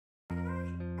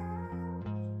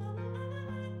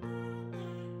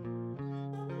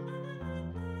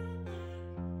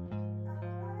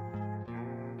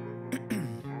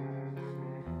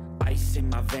ice in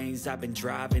my veins, I've been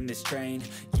driving this train.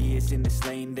 Years in this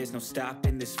lane, there's no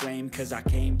stopping this flame. Cause I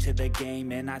came to the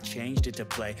game and I changed it to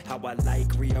play how I like,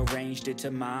 rearranged it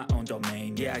to my own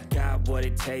domain. Yeah, I got what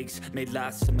it takes, made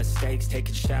lots of mistakes,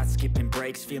 taking shots, skipping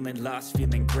breaks, feeling lost,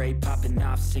 feeling great, popping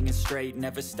off, singing straight,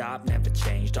 never stopped, never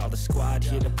changed. All the squad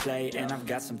here to play, and I've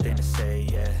got something to say,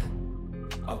 yeah.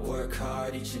 I work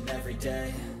hard each and every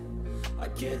day, I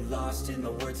get lost in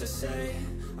the words I say.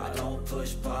 I don't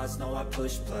push pause, no I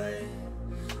push play.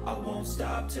 I won't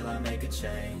stop till I make a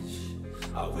change.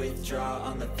 I withdraw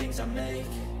on the things I make.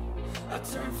 I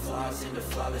turn flaws into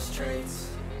flawless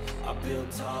traits. I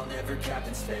build tall, never capped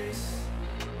in space.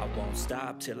 I won't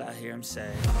stop till I hear him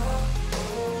say, oh,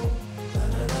 oh, la,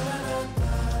 la, la, la,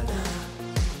 la, la.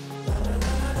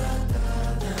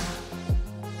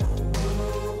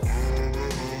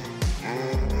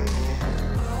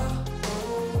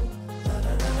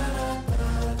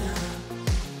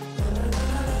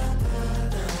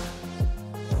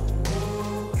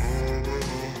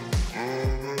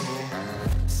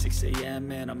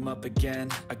 And I'm up again.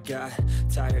 I got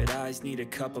tired eyes, need a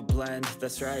cup of blend.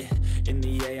 That's right, in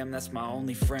the AM, that's my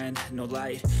only friend. No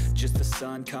light, just the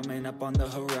sun coming up on the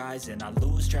horizon. I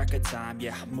lose track of time,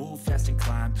 yeah, I move fast and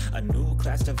climb a new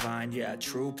class divine, yeah,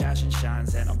 true passion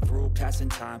shines. And I'm through passing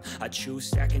time, I choose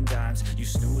stacking dimes. You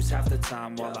snooze half the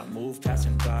time while I move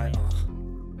passing by.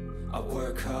 I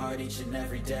work hard each and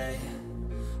every day,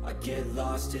 I get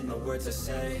lost in the words I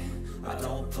say. I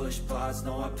don't push pause,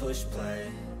 no I push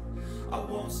play. I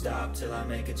won't stop till I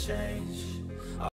make a change.